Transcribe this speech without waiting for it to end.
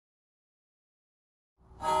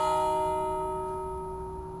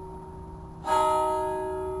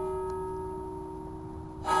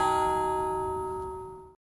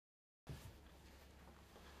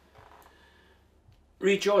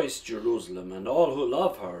Rejoice, Jerusalem, and all who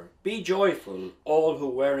love her. Be joyful, all who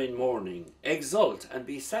were in mourning. Exult and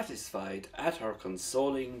be satisfied at her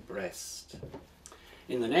consoling breast.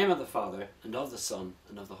 In the name of the Father, and of the Son,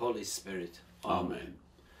 and of the Holy Spirit. Amen.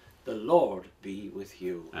 The Lord be with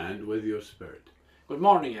you. And with your spirit. Good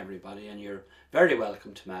morning, everybody, and you're very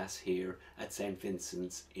welcome to Mass here at St.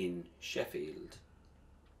 Vincent's in Sheffield.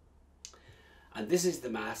 And this is the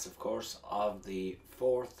Mass, of course, of the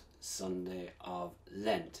fourth Sunday of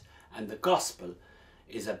Lent, and the Gospel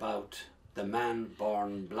is about the man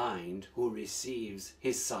born blind who receives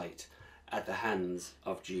his sight at the hands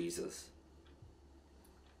of Jesus.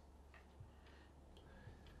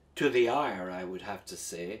 To the ire, I would have to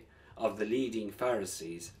say, of the leading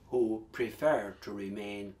Pharisees who prefer to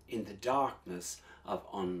remain in the darkness of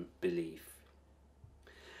unbelief.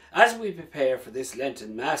 As we prepare for this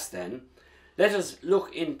Lenten Mass then, let us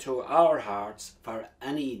look into our hearts for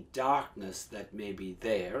any darkness that may be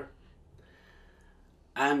there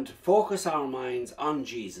and focus our minds on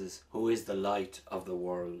Jesus, who is the light of the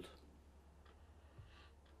world.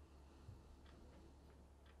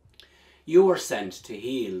 You were sent to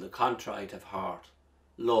heal the contrite of heart.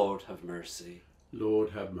 Lord, have mercy.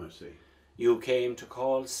 Lord, have mercy. You came to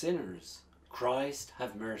call sinners. Christ,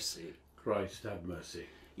 have mercy. Christ, have mercy.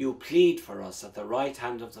 You plead for us at the right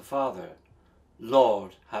hand of the Father.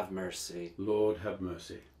 Lord, have mercy. Lord, have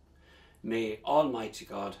mercy. May Almighty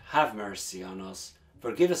God have mercy on us,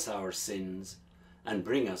 forgive us our sins, and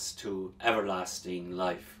bring us to everlasting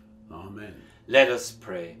life. Amen. Let us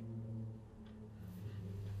pray.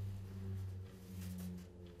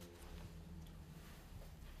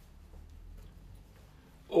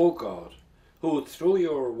 O God, who through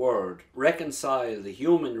your word reconcile the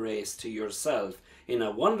human race to yourself in a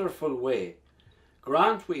wonderful way,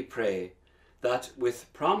 grant, we pray, that with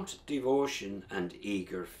prompt devotion and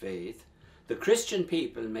eager faith, the Christian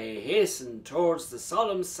people may hasten towards the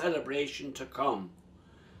solemn celebration to come.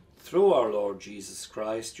 Through our Lord Jesus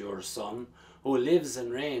Christ, your Son, who lives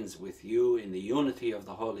and reigns with you in the unity of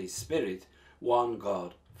the Holy Spirit, one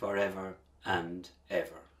God, forever and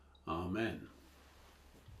ever. Amen.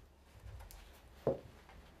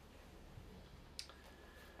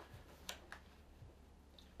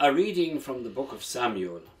 A reading from the book of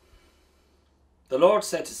Samuel. The Lord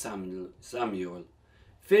said to Samuel,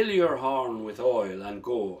 "Fill your horn with oil and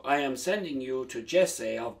go. I am sending you to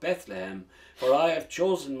Jesse of Bethlehem, for I have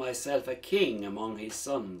chosen myself a king among his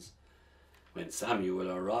sons." When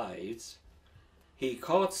Samuel arrived, he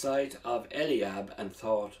caught sight of Eliab and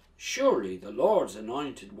thought, "Surely the Lord's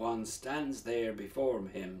anointed one stands there before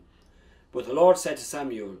him." But the Lord said to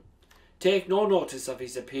Samuel, "Take no notice of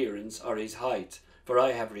his appearance or his height, for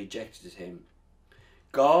I have rejected him.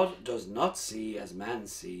 God does not see as man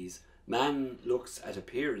sees. Man looks at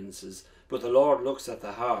appearances, but the Lord looks at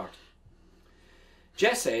the heart."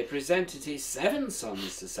 Jesse presented his 7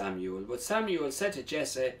 sons to Samuel, but Samuel said to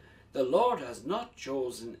Jesse, "The Lord has not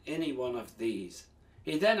chosen any one of these."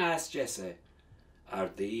 He then asked Jesse,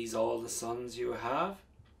 "Are these all the sons you have?"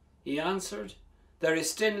 He answered, "There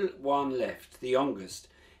is still one left, the youngest.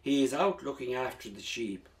 He is out looking after the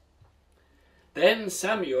sheep." Then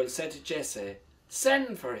Samuel said to Jesse,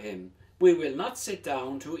 "Send for him. We will not sit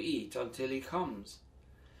down to eat until he comes."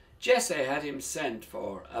 Jesse had him sent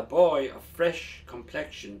for, a boy of fresh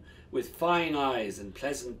complexion, with fine eyes and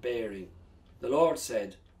pleasant bearing. The Lord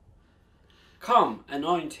said, "Come,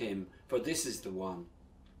 anoint him, for this is the one."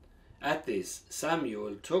 At this,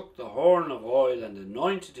 Samuel took the horn of oil and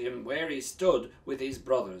anointed him where he stood with his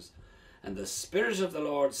brothers. And the Spirit of the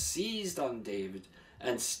Lord seized on David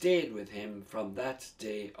and stayed with him from that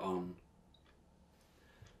day on.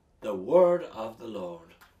 The word of the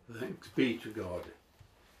Lord. Thanks be to God.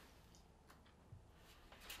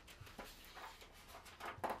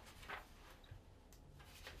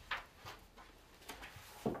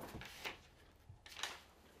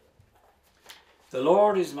 The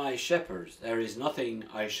Lord is my shepherd, there is nothing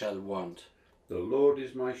I shall want. The Lord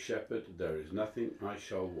is my shepherd, there is nothing I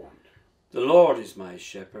shall want. The Lord is my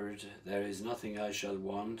shepherd, there is nothing I shall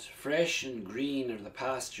want. Fresh and green are the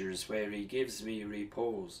pastures where he gives me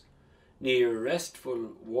repose. Near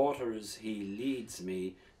restful waters he leads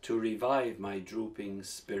me to revive my drooping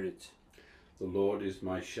spirit. The Lord is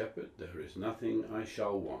my shepherd, there is nothing I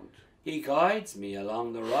shall want. He guides me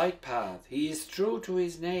along the right path, he is true to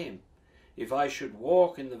his name. If I should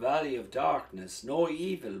walk in the valley of darkness, no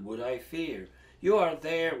evil would I fear. You are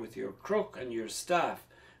there with your crook and your staff.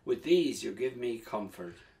 With these you give me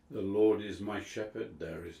comfort. The Lord is my shepherd,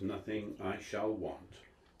 there is nothing I shall want.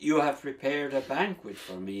 You have prepared a banquet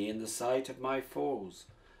for me in the sight of my foes.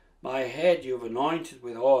 My head you have anointed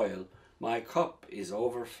with oil, My cup is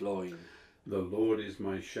overflowing. The Lord is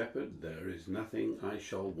my shepherd, there is nothing I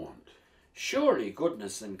shall want. Surely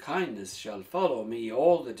goodness and kindness shall follow me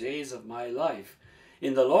all the days of my life.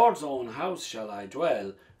 In the Lord's own house shall I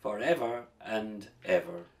dwell for ever and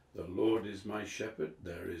ever. The Lord is my shepherd,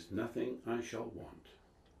 there is nothing I shall want.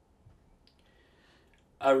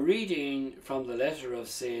 A reading from the letter of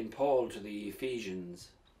St. Paul to the Ephesians.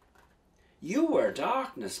 You were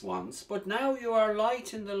darkness once, but now you are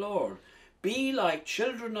light in the Lord. Be like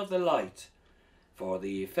children of the light. For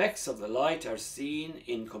the effects of the light are seen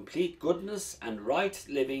in complete goodness and right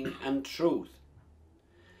living and truth.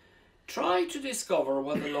 Try to discover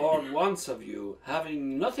what the Lord wants of you,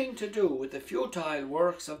 having nothing to do with the futile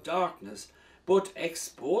works of darkness, but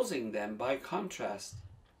exposing them by contrast.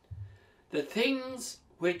 The things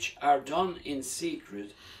which are done in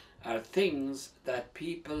secret are things that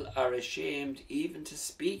people are ashamed even to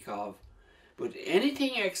speak of, but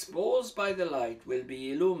anything exposed by the light will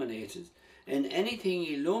be illuminated, and anything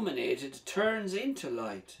illuminated turns into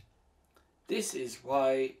light. This is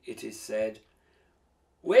why it is said,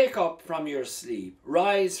 wake up from your sleep,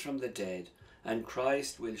 rise from the dead, and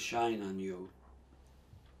Christ will shine on you.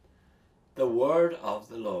 The word of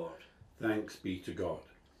the Lord. Thanks be to God.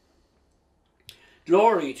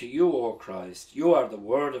 Glory to you, O Christ, you are the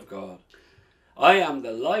word of God. I am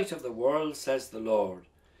the light of the world, says the Lord.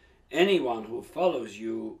 Anyone who follows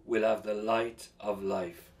you will have the light of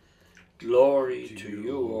life. Glory to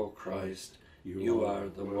you, O Christ, you are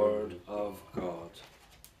the word of God.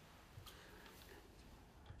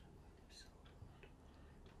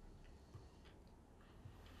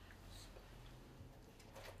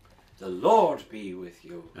 The Lord be with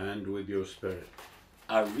you. And with your spirit.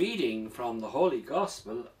 A reading from the Holy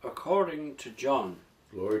Gospel according to John.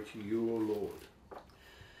 Glory to you, O Lord.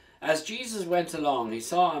 As Jesus went along, he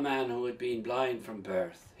saw a man who had been blind from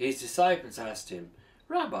birth. His disciples asked him,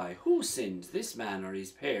 Rabbi, who sinned, this man or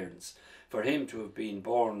his parents, for him to have been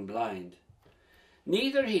born blind?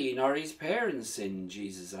 Neither he nor his parents sinned,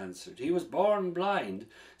 Jesus answered. He was born blind,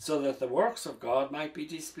 so that the works of God might be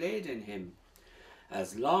displayed in him.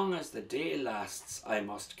 As long as the day lasts, I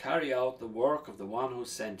must carry out the work of the one who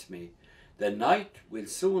sent me. The night will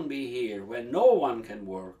soon be here, when no one can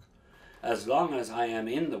work. As long as I am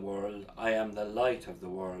in the world, I am the light of the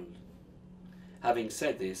world. Having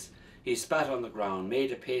said this, he spat on the ground,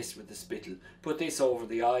 made a paste with the spittle, put this over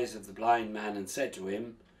the eyes of the blind man, and said to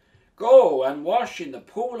him, Go and wash in the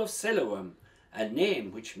pool of Siloam, a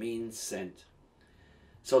name which means sent.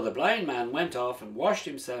 So the blind man went off and washed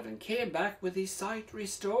himself and came back with his sight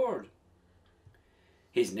restored.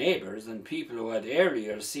 His neighbours and people who had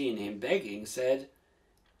earlier seen him begging said,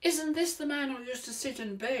 Isn't this the man who used to sit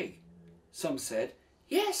and beg? Some said,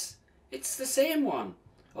 Yes, it's the same one.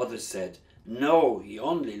 Others said, No, he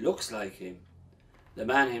only looks like him. The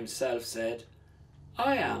man himself said,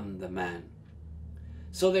 I am the man.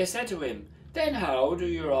 So they said to him, Then how do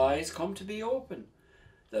your eyes come to be open?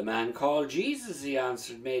 The man called Jesus, he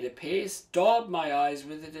answered, made a paste, daubed my eyes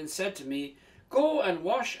with it, and said to me, Go and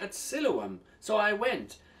wash at Siloam. So I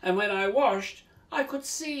went, and when I washed, I could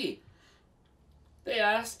see. They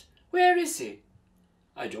asked, Where is he?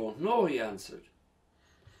 I don't know, he answered.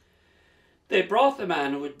 They brought the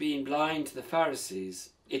man who had been blind to the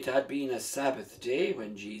Pharisees. It had been a Sabbath day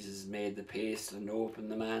when Jesus made the paste and opened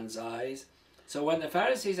the man's eyes. So when the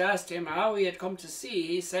Pharisees asked him how he had come to see,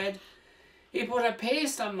 he said, He put a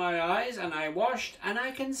paste on my eyes, and I washed, and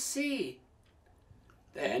I can see.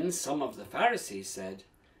 Then some of the Pharisees said,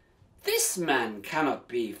 This man cannot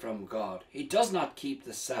be from God. He does not keep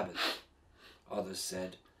the Sabbath. Others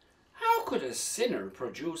said, How could a sinner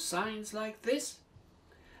produce signs like this?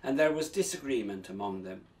 And there was disagreement among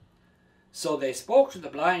them. So they spoke to the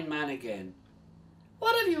blind man again.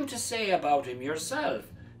 What have you to say about him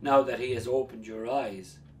yourself, now that he has opened your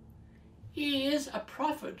eyes? He is a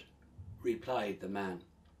prophet, replied the man.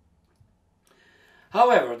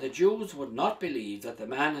 However, the Jews would not believe that the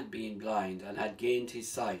man had been blind and had gained his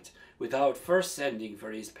sight, without first sending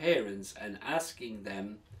for his parents and asking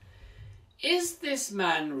them, Is this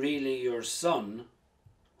man really your son,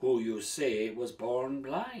 who you say was born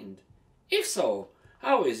blind? If so,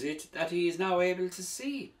 how is it that he is now able to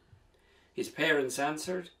see? His parents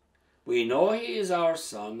answered, We know he is our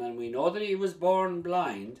son, and we know that he was born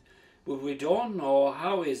blind, but we don't know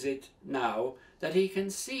how is it now that he can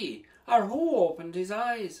see, or who opened his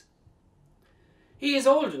eyes. He is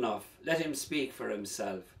old enough, let him speak for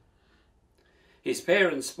himself. His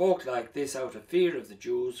parents spoke like this out of fear of the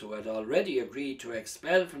Jews, who had already agreed to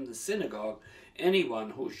expel from the synagogue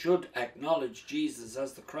anyone who should acknowledge Jesus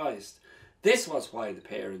as the Christ. This was why the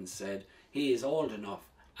parents said, He is old enough,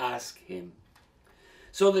 ask him.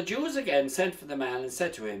 So the Jews again sent for the man and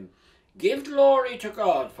said to him, Give glory to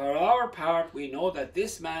God. For our part we know that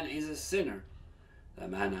this man is a sinner. The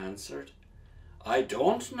man answered, I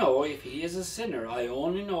don't know if he is a sinner. I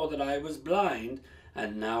only know that I was blind,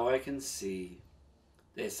 and now I can see.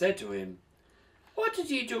 They said to him, What did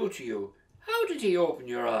he do to you? How did he open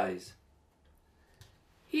your eyes?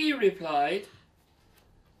 He replied,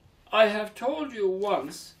 I have told you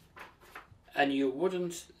once, and you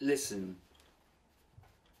wouldn't listen.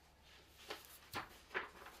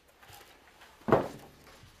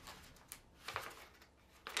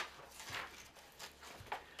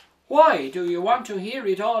 Why do you want to hear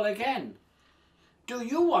it all again? Do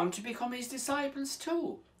you want to become his disciples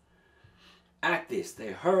too? At this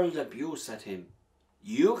they hurled abuse at him.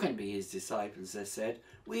 You can be his disciples, they said.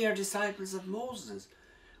 We are disciples of Moses.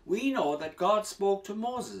 We know that God spoke to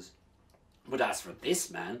Moses. But as for this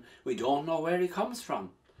man, we don't know where he comes from.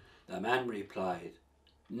 The man replied,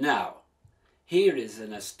 Now, here is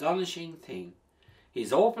an astonishing thing.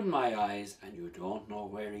 He's opened my eyes, and you don't know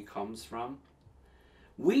where he comes from?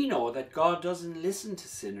 We know that God doesn't listen to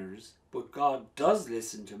sinners, but God does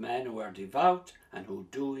listen to men who are devout and who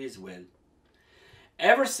do his will.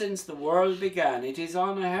 Ever since the world began, it is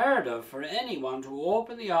unheard of for anyone to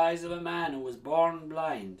open the eyes of a man who was born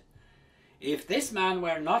blind. If this man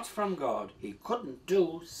were not from God, he couldn't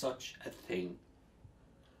do such a thing.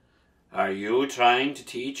 Are you trying to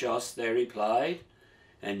teach us? They replied.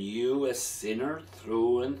 And you a sinner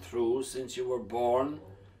through and through since you were born?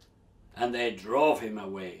 And they drove him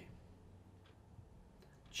away.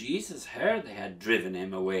 Jesus heard they had driven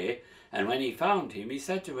him away, and when he found him, he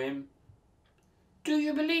said to him, Do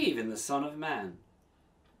you believe in the Son of Man?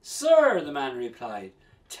 Sir, the man replied,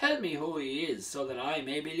 Tell me who he is, so that I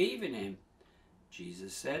may believe in him.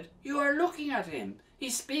 Jesus said, You are looking at him.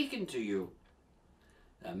 He's speaking to you.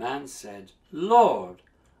 The man said, Lord,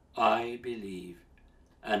 I believe,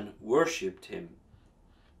 and worshipped him.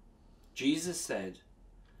 Jesus said,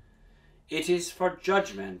 It is for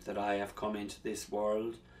judgment that I have come into this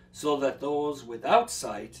world, so that those without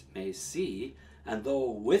sight may see, and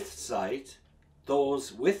those with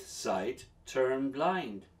sight turn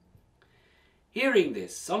blind. Hearing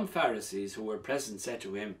this, some Pharisees who were present said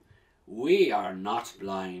to him, We are not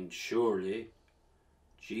blind, surely.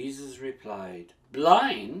 Jesus replied,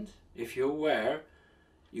 Blind? If you were,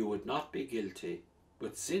 you would not be guilty.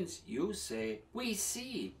 But since you say, We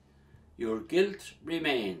see, your guilt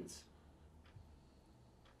remains.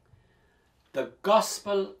 The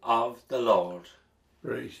Gospel of the Lord.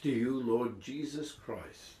 Praise to you, Lord Jesus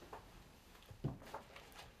Christ.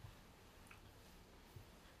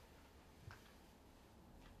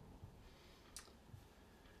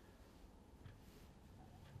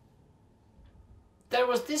 There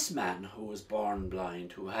was this man who was born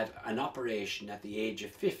blind, who had an operation at the age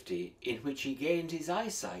of 50 in which he gained his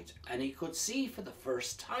eyesight and he could see for the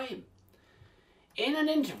first time. In an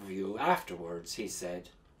interview afterwards he said,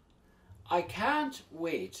 I can't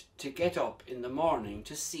wait to get up in the morning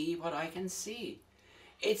to see what I can see.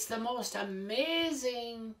 It's the most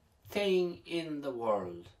amazing thing in the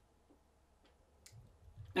world.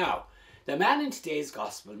 Now, the man in today's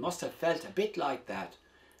gospel must have felt a bit like that,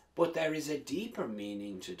 but there is a deeper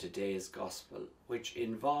meaning to today's gospel which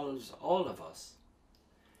involves all of us.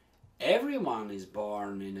 Everyone is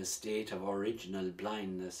born in a state of original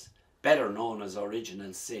blindness, better known as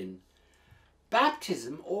original sin.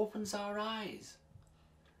 Baptism opens our eyes.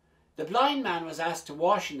 The blind man was asked to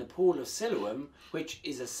wash in the pool of Siloam, which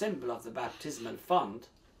is a symbol of the baptismal font.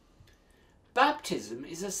 Baptism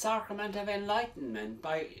is a sacrament of enlightenment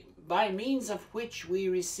by means of which we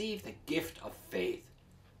receive the gift of faith.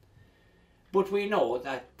 But we know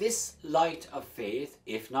that this light of faith,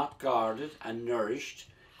 if not guarded and nourished,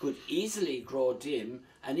 could easily grow dim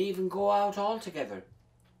and even go out altogether.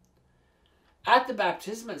 At the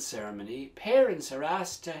baptismal ceremony, parents are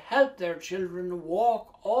asked to help their children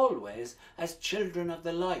walk always as children of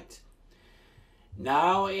the light.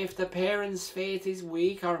 Now, if the parents' faith is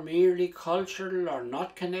weak or merely cultural or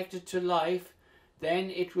not connected to life,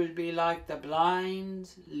 then it will be like the blind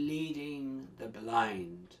leading the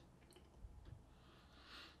blind.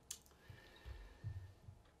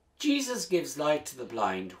 Jesus gives light to the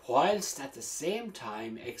blind, whilst at the same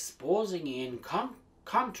time exposing in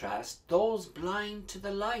contrast those blind to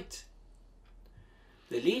the light.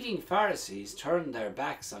 The leading Pharisees turned their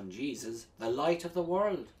backs on Jesus, the light of the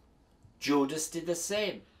world. Judas did the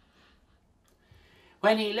same.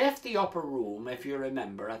 When he left the upper room, if you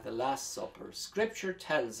remember, at the Last Supper, Scripture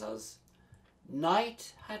tells us,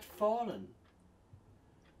 night had fallen.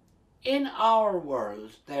 In our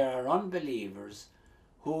world, there are unbelievers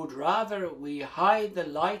who'd rather we hide the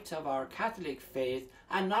light of our Catholic faith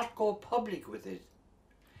and not go public with it.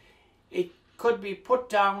 It could be put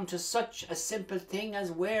down to such a simple thing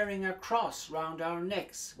as wearing a cross round our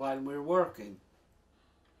necks while we're working.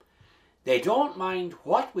 They don't mind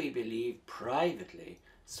what we believe privately,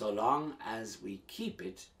 so long as we keep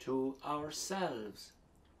it to ourselves.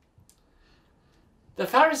 The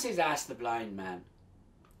Pharisees asked the blind man,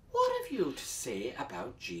 "What have you to say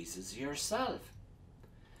about Jesus yourself?"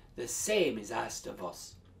 The same is asked of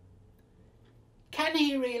us. Can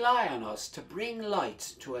he rely on us to bring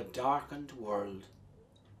light to a darkened world?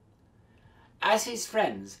 As his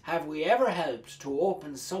friends, have we ever helped to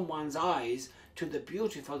open someone's eyes to the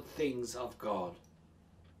beautiful things of God?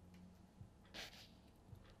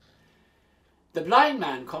 The blind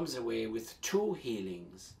man comes away with 2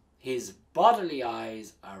 healings. His bodily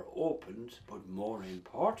eyes are opened, but more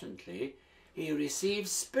importantly, he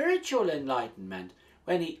receives spiritual enlightenment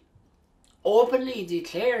when he openly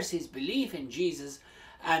declares his belief in Jesus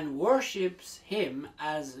and worships him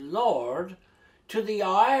as Lord, to the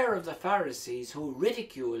ire of the Pharisees who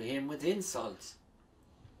ridicule him with insults.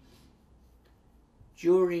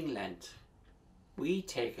 During Lent, we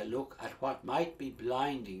take a look at what might be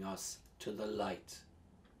blinding us to the light.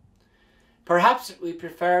 Perhaps we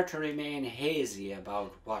prefer to remain hazy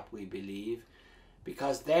about what we believe,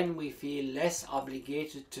 because then we feel less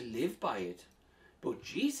obligated to live by it. But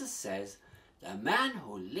Jesus says, the man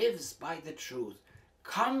who lives by the truth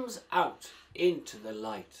comes out into the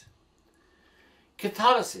light.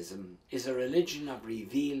 Catholicism is a religion of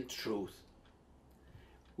revealed truth.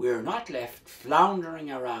 We're not left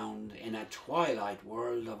floundering around in a twilight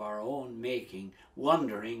world of our own making,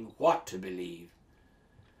 wondering what to believe.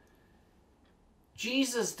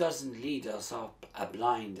 Jesus doesn't lead us up a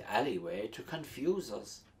blind alleyway to confuse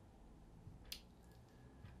us.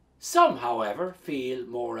 Some, however, feel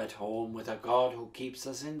more at home with a God who keeps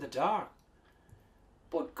us in the dark.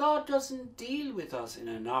 But God doesn't deal with us in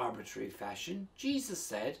an arbitrary fashion. Jesus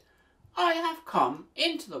said, "I have come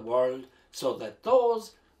into the world so that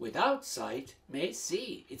those without sight may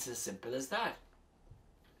see." It's as simple as that.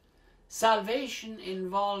 Salvation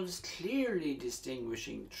involves clearly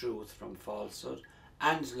distinguishing truth from falsehood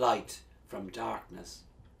and light from darkness.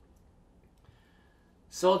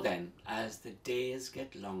 So then, as the days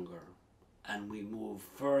get longer and we move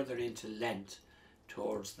further into Lent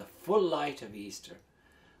towards the full light of Easter,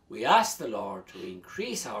 we ask the Lord to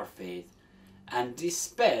increase our faith and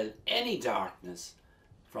dispel any darkness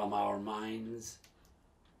from our minds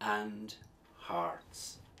and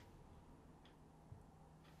hearts.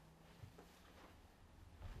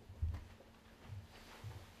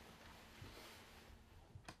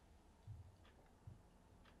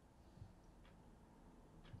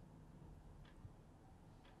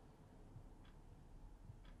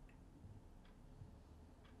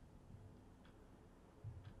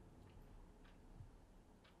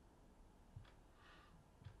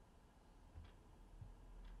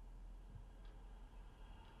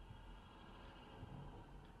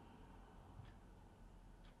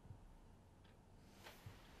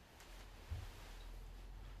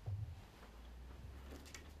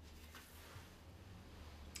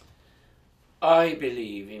 I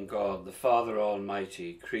believe in God, the Father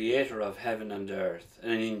Almighty, creator of heaven and earth,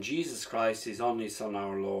 and in Jesus Christ, his only Son,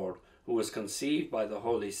 our Lord, who was conceived by the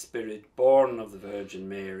Holy Spirit, born of the Virgin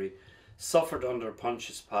Mary, suffered under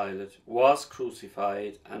Pontius Pilate, was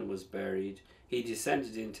crucified and was buried. He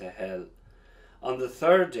descended into hell. On the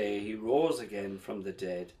 3rd day he rose again from the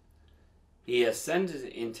dead. He ascended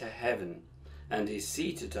into heaven and is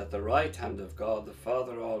seated at the right hand of God, the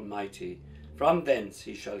Father Almighty. From thence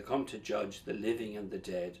he shall come to judge the living and the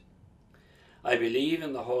dead. I believe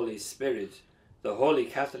in the Holy Spirit, the Holy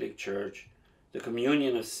Catholic Church, the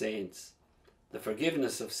communion of saints, the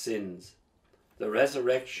forgiveness of sins, the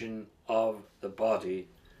resurrection of the body,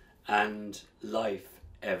 and life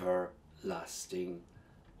everlasting.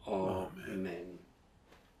 Amen.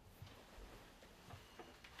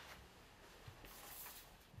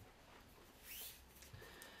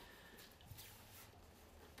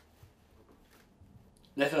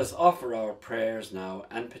 Let us offer our prayers now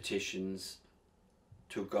and petitions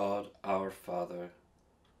to God our Father.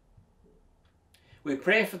 We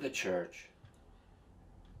pray for the Church.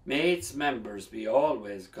 May its members be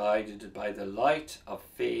always guided by the light of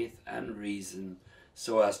faith and reason,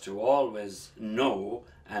 so as to always know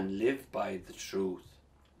and live by the truth.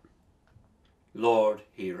 Lord,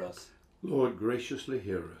 hear us. Lord, graciously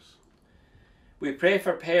hear us. We pray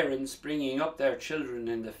for parents bringing up their children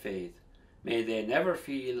in the faith. May they never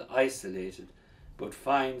feel isolated, but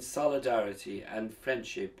find solidarity and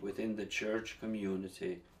friendship within the church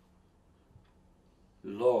community.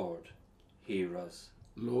 Lord, hear us.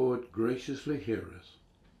 Lord, graciously hear us.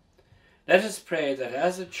 Let us pray that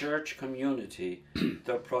as a church community,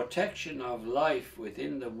 the protection of life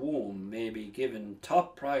within the womb may be given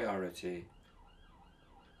top priority.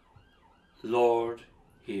 Lord,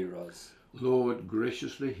 hear us. Lord,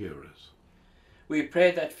 graciously hear us. We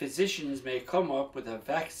pray that physicians may come up with a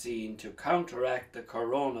vaccine to counteract the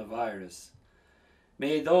coronavirus.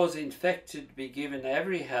 May those infected be given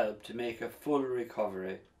every help to make a full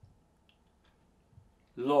recovery.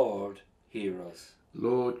 Lord, hear us.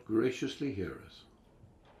 Lord, graciously hear us.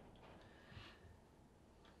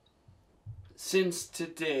 Since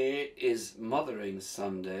today is Mothering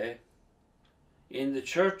Sunday, in the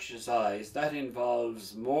Church's eyes that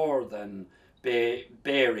involves more than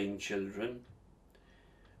bearing children.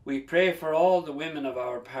 We pray for all the women of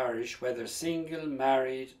our parish, whether single,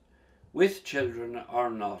 married, with children or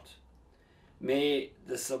not. May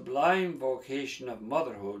the sublime vocation of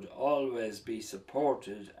motherhood always be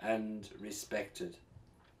supported and respected.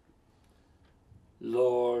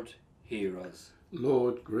 Lord, hear us.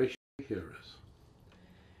 Lord, graciously hear us.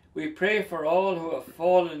 We pray for all who have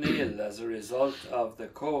fallen ill as a result of the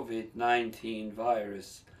COVID-19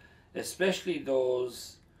 virus, especially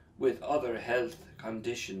those with other health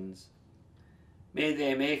conditions. May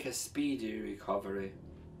they make a speedy recovery.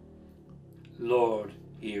 Lord,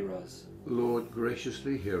 hear us. Lord,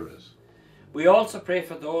 graciously hear us. We also pray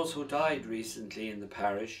for those who died recently in the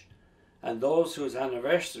parish and those whose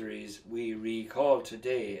anniversaries we recall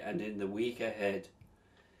today and in the week ahead.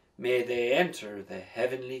 May they enter the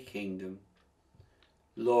heavenly kingdom.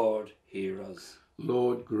 Lord, hear us.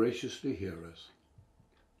 Lord, graciously hear us.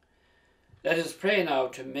 Let us pray now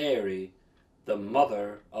to Mary, the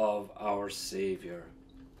mother of our Saviour.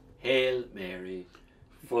 Hail Mary,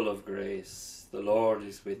 full of grace, the Lord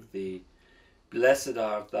is with thee. Blessed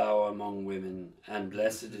art thou among women, and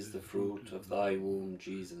blessed is the fruit of thy womb,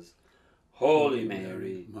 Jesus. Holy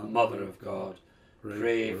Mary, Mother of God,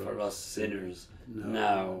 pray for us sinners,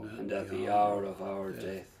 now and at the hour of our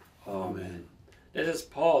death. Amen. Let us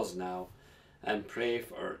pause now and pray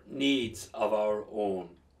for needs of our own.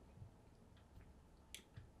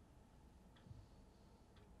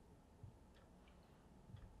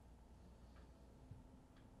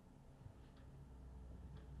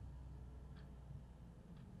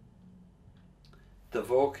 The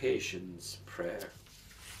Vocations Prayer.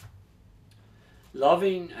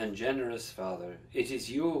 Loving and generous Father, it is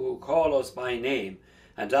you who call us by name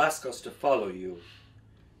and ask us to follow you.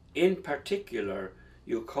 In particular,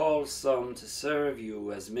 you call some to serve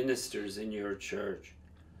you as ministers in your church.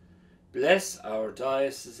 Bless our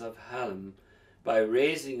Diocese of Hallam by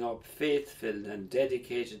raising up faith-filled and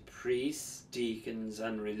dedicated priests, deacons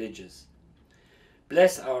and religious.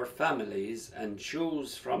 Bless our families and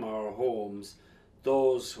choose from our homes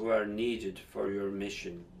those who are needed for your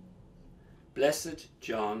mission. Blessed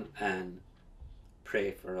John Ann,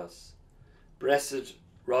 pray for us. Blessed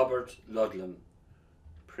Robert Ludlam,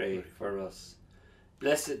 pray for us.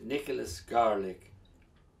 Blessed Nicholas Garlick,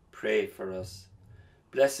 pray for us.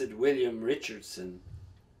 Blessed William Richardson,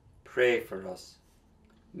 pray for us.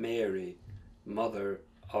 Mary, Mother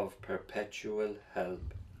of Perpetual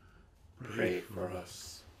Help, pray for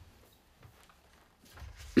us.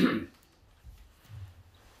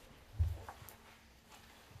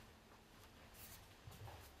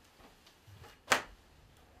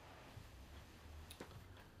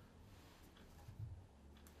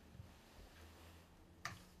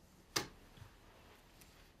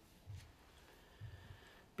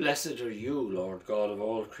 Blessed are you, Lord God of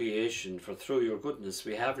all creation, for through your goodness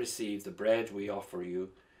we have received the bread we offer you,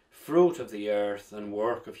 fruit of the earth and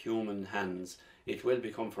work of human hands. It will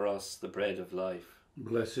become for us the bread of life.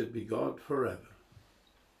 Blessed be God forever.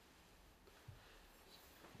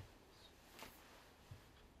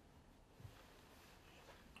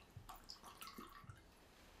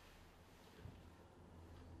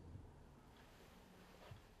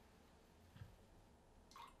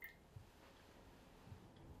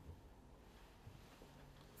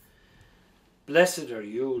 Blessed are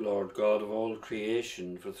you, Lord God of all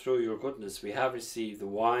creation, for through your goodness we have received the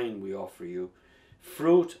wine we offer you,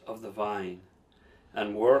 fruit of the vine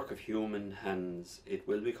and work of human hands. It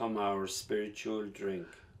will become our spiritual drink.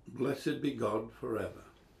 Blessed be God forever.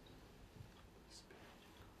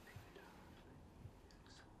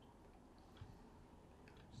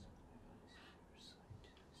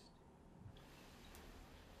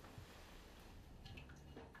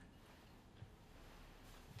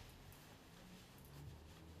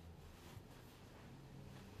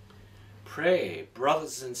 Pray,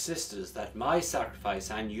 brothers and sisters, that my sacrifice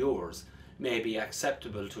and yours may be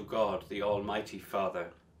acceptable to God, the Almighty Father.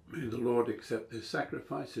 May the Lord accept this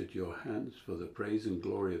sacrifice at your hands for the praise and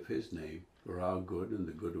glory of his name, for our good and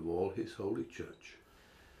the good of all his holy church.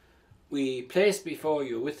 We place before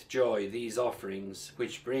you with joy these offerings,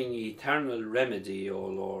 which bring eternal remedy, O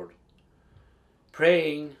Lord,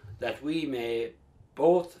 praying that we may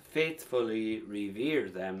both faithfully revere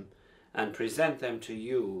them and present them to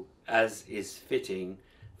you as is fitting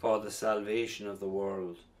for the salvation of the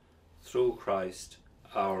world, through Christ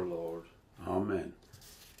our Lord. Amen.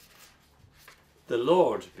 The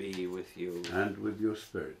Lord be with you. And with your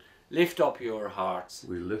spirit. Lift up your hearts.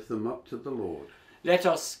 We lift them up to the Lord. Let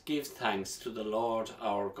us give thanks to the Lord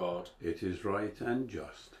our God. It is right and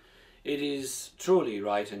just. It is truly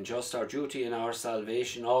right and just, our duty and our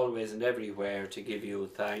salvation, always and everywhere, to give you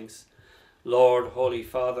thanks. Lord, Holy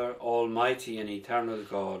Father, Almighty and eternal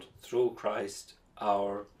God, through Christ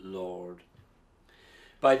our Lord.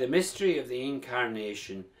 By the mystery of the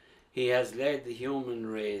Incarnation, he has led the human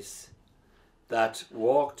race that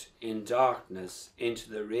walked in darkness into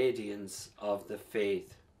the radiance of the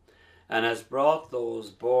faith, and has brought those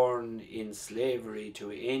born in slavery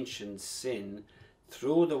to ancient sin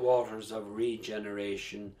through the waters of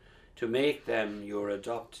regeneration to make them your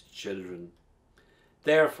adopted children.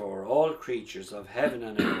 Therefore all creatures of heaven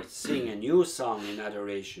and earth sing a new song in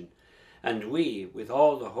adoration, and we, with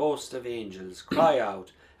all the host of angels, cry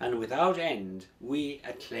out, and without end we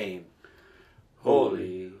acclaim,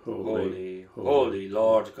 Holy, holy, holy,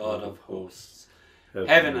 Lord God of hosts.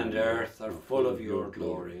 Heaven and earth are full of your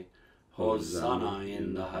glory. Hosanna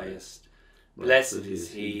in the highest. Blessed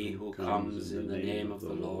is he who comes in the name of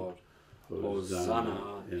the Lord.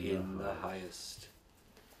 Hosanna in the highest.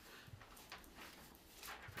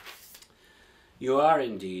 You are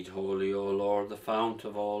indeed holy, O Lord, the fount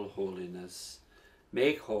of all holiness.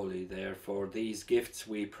 Make holy, therefore, these gifts,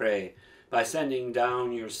 we pray, by sending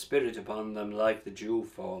down your Spirit upon them like the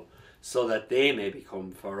dewfall, so that they may become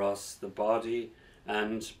for us the body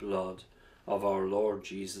and blood of our Lord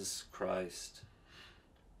Jesus Christ.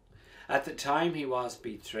 At the time he was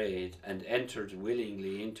betrayed and entered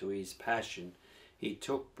willingly into his passion, he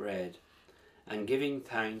took bread, and giving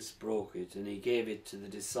thanks broke it, and he gave it to the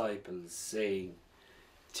disciples, saying,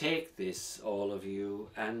 Take this, all of you,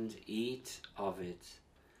 and eat of it,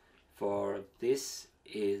 for this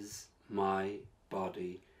is my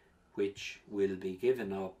body, which will be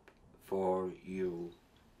given up for you.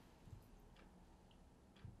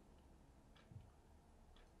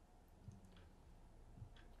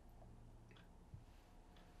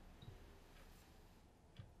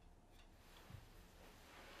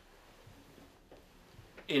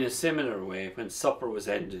 In a similar way, when supper was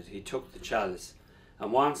ended, he took the chalice,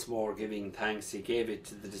 and once more giving thanks, he gave it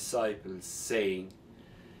to the disciples, saying,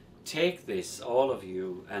 Take this, all of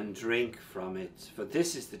you, and drink from it, for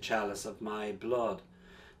this is the chalice of my blood,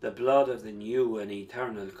 the blood of the new and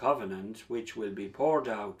eternal covenant, which will be poured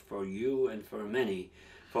out for you and for many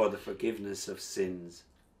for the forgiveness of sins.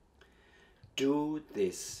 Do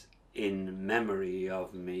this in memory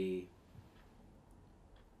of me.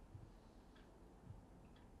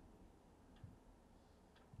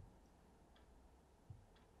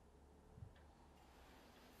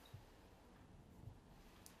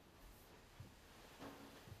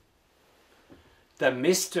 The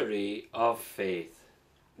mystery of faith.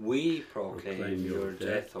 We proclaim your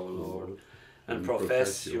death, O Lord, and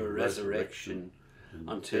profess your resurrection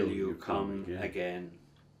until you come again.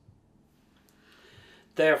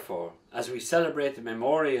 Therefore, as we celebrate the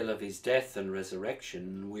memorial of his death and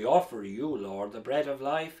resurrection, we offer you, Lord, the bread of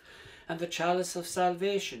life and the chalice of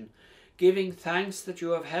salvation, giving thanks that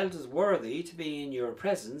you have held us worthy to be in your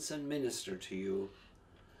presence and minister to you.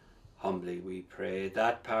 Humbly we pray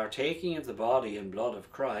that, partaking of the body and blood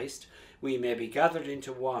of Christ, we may be gathered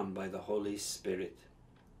into one by the Holy Spirit.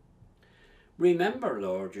 Remember,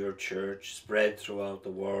 Lord, your church spread throughout the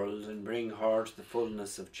world, and bring her to the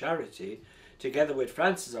fullness of charity, together with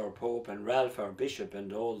Francis our Pope and Ralph our Bishop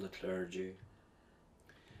and all the clergy.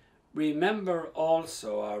 Remember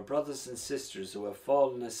also our brothers and sisters who have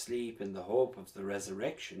fallen asleep in the hope of the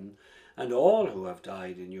resurrection, and all who have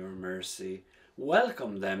died in your mercy.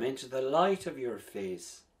 Welcome them into the light of your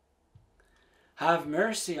face. Have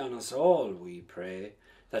mercy on us all, we pray,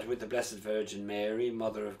 that with the Blessed Virgin Mary,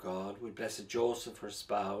 Mother of God, with Blessed Joseph, her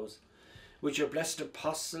spouse, with your blessed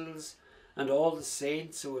apostles and all the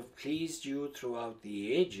saints who have pleased you throughout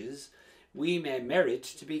the ages, we may merit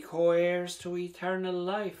to be co-heirs to eternal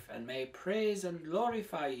life, and may praise and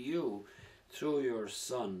glorify you through your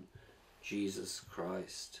Son, Jesus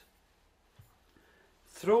Christ.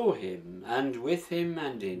 through him, and with him,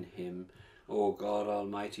 and in him, O God,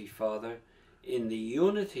 Almighty Father, in the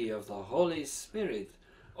unity of the Holy Spirit,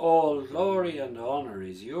 all glory and honour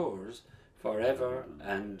is yours, forever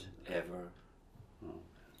and ever.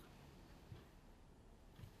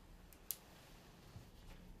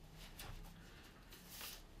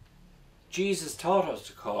 Jesus taught us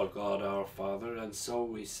to call God our Father, and so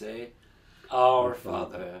we say, Our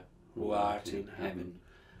Father, who art in heaven,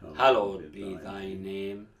 hallowed be thy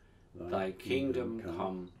name. Thy kingdom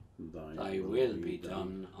come, thy will be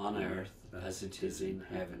done on earth as it is in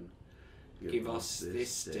heaven. Give us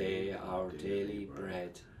this day our daily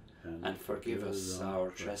bread, and forgive us our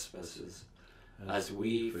trespasses, as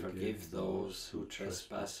we forgive those who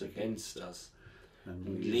trespass against us.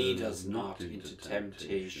 And lead us not into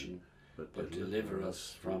temptation, but deliver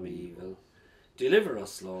us from evil. Deliver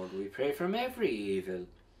us, Lord, we pray, from every evil.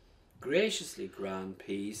 Graciously grant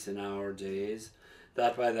peace in our days,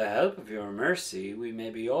 that by the help of your mercy we may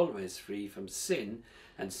be always free from sin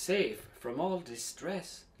and safe from all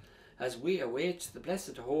distress, as we await the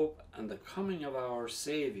blessed hope and the coming of our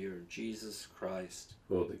Saviour, Jesus Christ.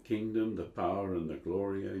 For the kingdom, the power, and the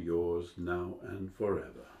glory are yours, now and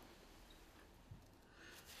forever.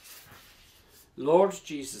 Lord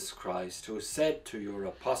Jesus Christ, who said to your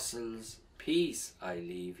apostles, Peace I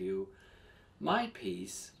leave you, my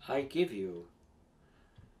peace I give you.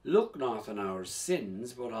 Look not on our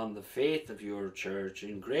sins, but on the faith of your church,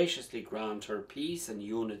 and graciously grant her peace and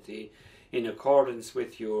unity in accordance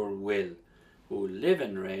with your will, who live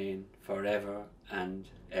and reign forever and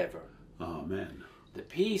ever. Amen. The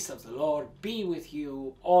peace of the Lord be with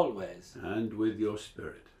you always. And with your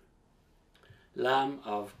spirit. Lamb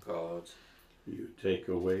of God, you take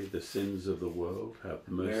away the sins of the world, have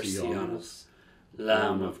mercy on us.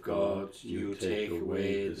 Lamb of God, you take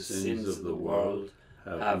away the sins of the world,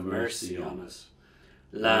 have mercy on us.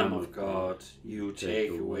 Lamb of God, you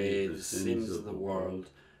take away the sins of the world,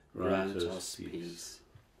 grant us peace.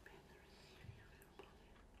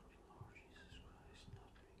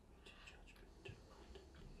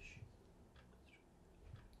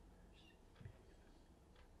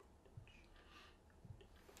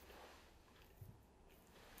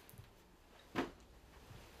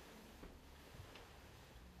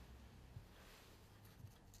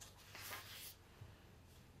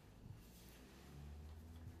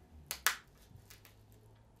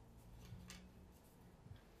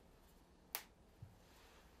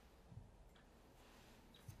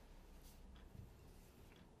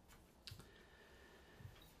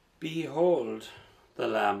 Behold the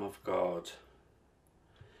Lamb of God.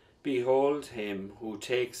 Behold him who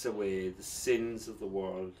takes away the sins of the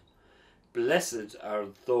world. Blessed are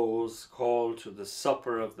those called to the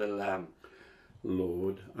supper of the Lamb.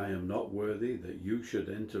 Lord, I am not worthy that you should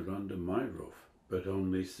enter under my roof, but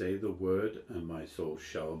only say the word, and my soul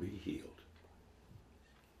shall be healed.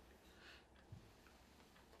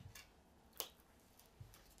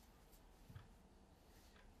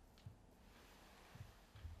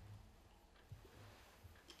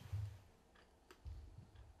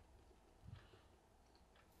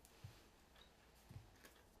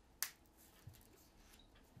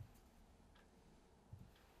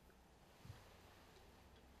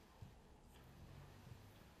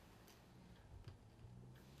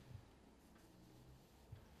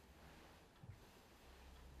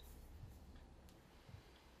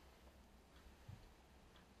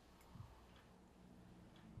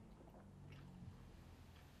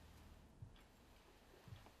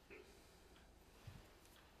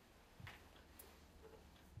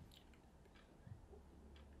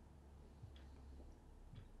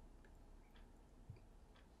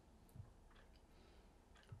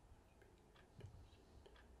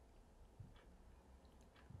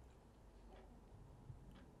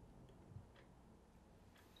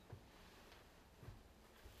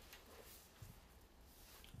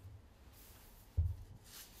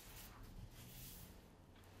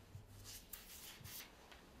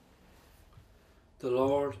 The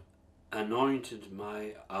Lord anointed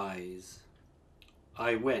my eyes.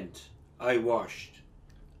 I went, I washed,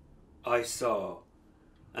 I saw,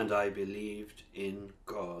 and I believed in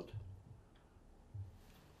God.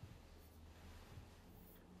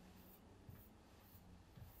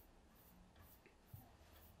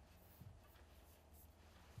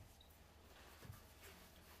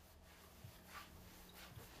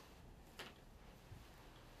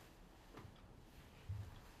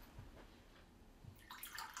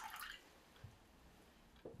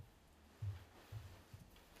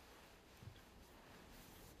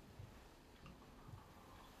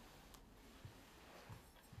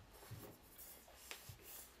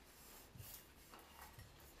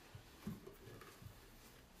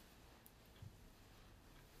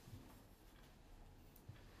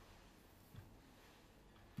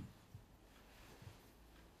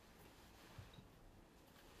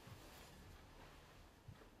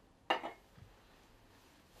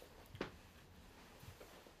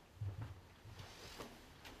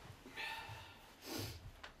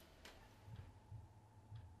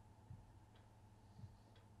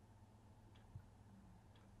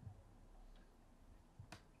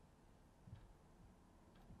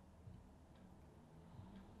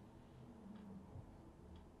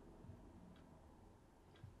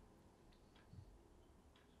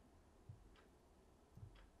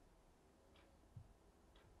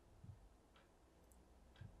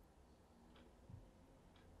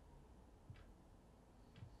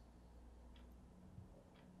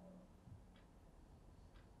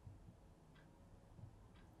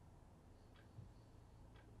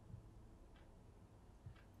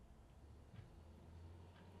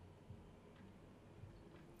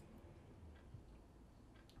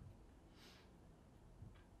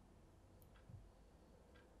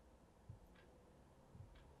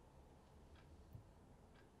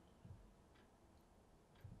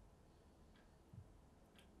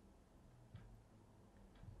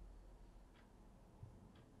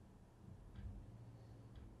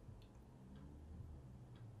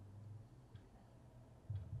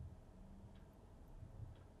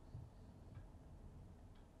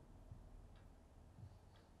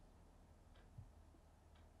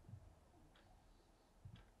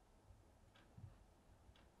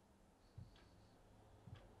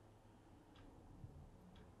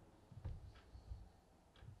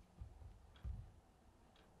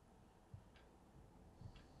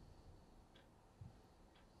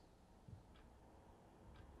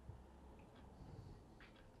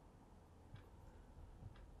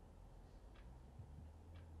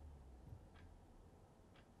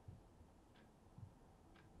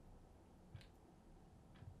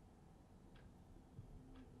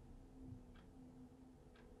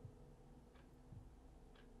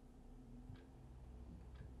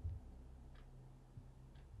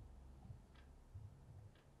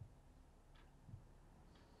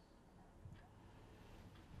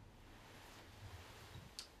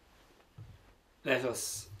 Let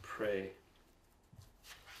us pray.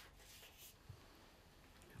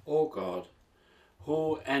 O God,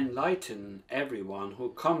 who enlighten everyone who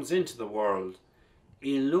comes into the world,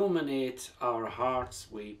 illuminate our hearts,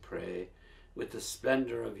 we pray, with the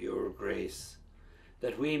splendour of your grace,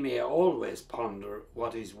 that we may always ponder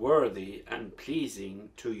what is worthy and pleasing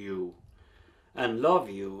to you, and love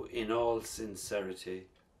you in all sincerity,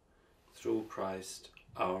 through Christ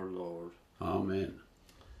our Lord. Amen.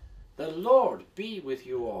 The Lord be with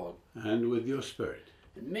you all. And with your spirit.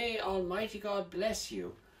 And may Almighty God bless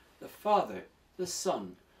you, the Father, the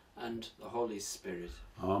Son, and the Holy Spirit.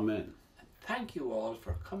 Amen. And thank you all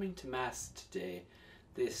for coming to Mass today,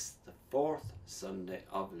 this the 4th Sunday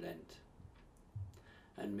of Lent.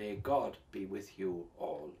 And may God be with you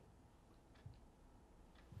all.